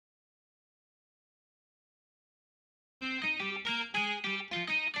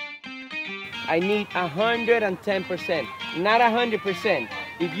I need 110%, not 100%.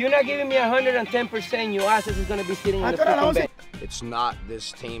 If you're not giving me 110%, your ass is going to be sitting in the freaking bed. It's not,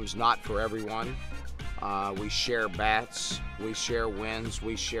 this team's not for everyone. We share bats, we share wins,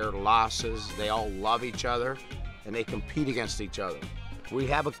 we share losses. They all love each other, and they compete against each other. We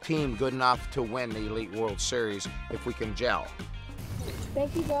have a team good enough to win the Elite World Series if we can gel.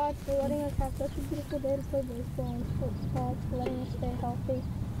 Thank you, God, for letting us have such a beautiful day to play baseball and football, for letting us stay healthy,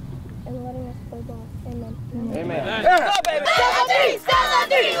 and letting us play ball. Amen. Amen. Go, baby! Step on three! Step on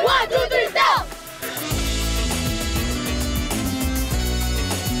three! 1, 2, 3, step!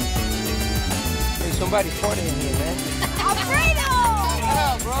 There's somebody farting in here, man. Alfredo!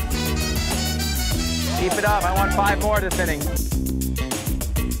 Yeah, bro. Keep it up. I want 5 more this inning.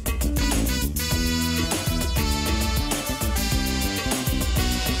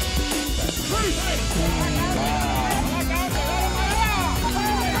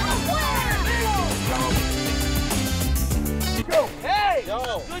 Hey!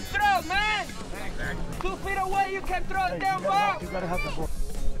 Yo. Good throw, man! 2 feet away, you can throw it down ball! You gotta have the ball.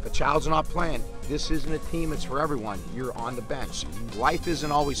 If a child's not playing, this isn't a team, it's for everyone. You're on the bench. Life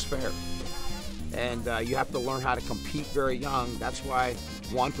isn't always fair. And you have to learn how to compete very young. That's why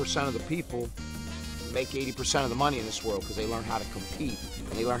 1% of the people make 80% of the money in this world, because they learn how to compete.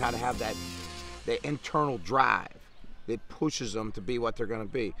 And they learn how to have that internal drive that pushes them to be what they're going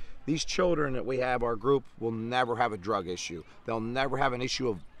to be. These children that we have, our group, will never have a drug issue. They'll never have an issue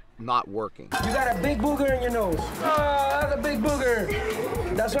of not working. You got a big booger in your nose. Oh, that's a big booger.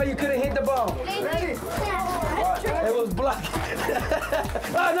 That's why you couldn't hit the ball. Ready? It was black.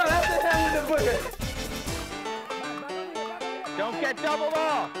 Oh, no, that's the hand with the booger. Don't get doubled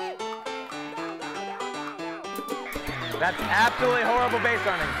off. That's absolutely horrible base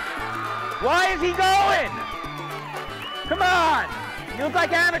running. Why is he going? Come on! You look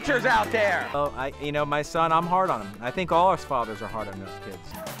like amateurs out there. Well, my son, I'm hard on him. I think all our fathers are hard on those kids.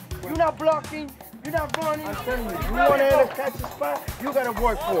 You're not blocking, you're not running. I'm telling you, you want to catch a spot, you got to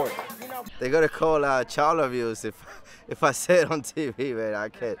work for it. They're going to call child abuse if I say it on TV, man. I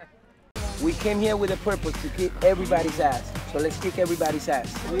can't. We came here with a purpose to kick everybody's ass. So let's kick everybody's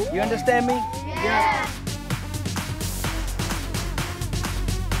ass. You understand me? Yeah.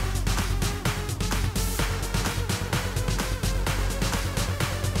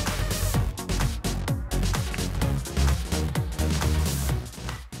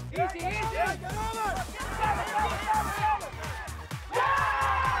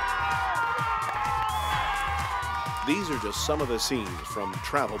 These are just some of the scenes from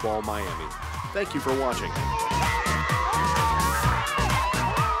TravelBall Miami. Thank you for watching.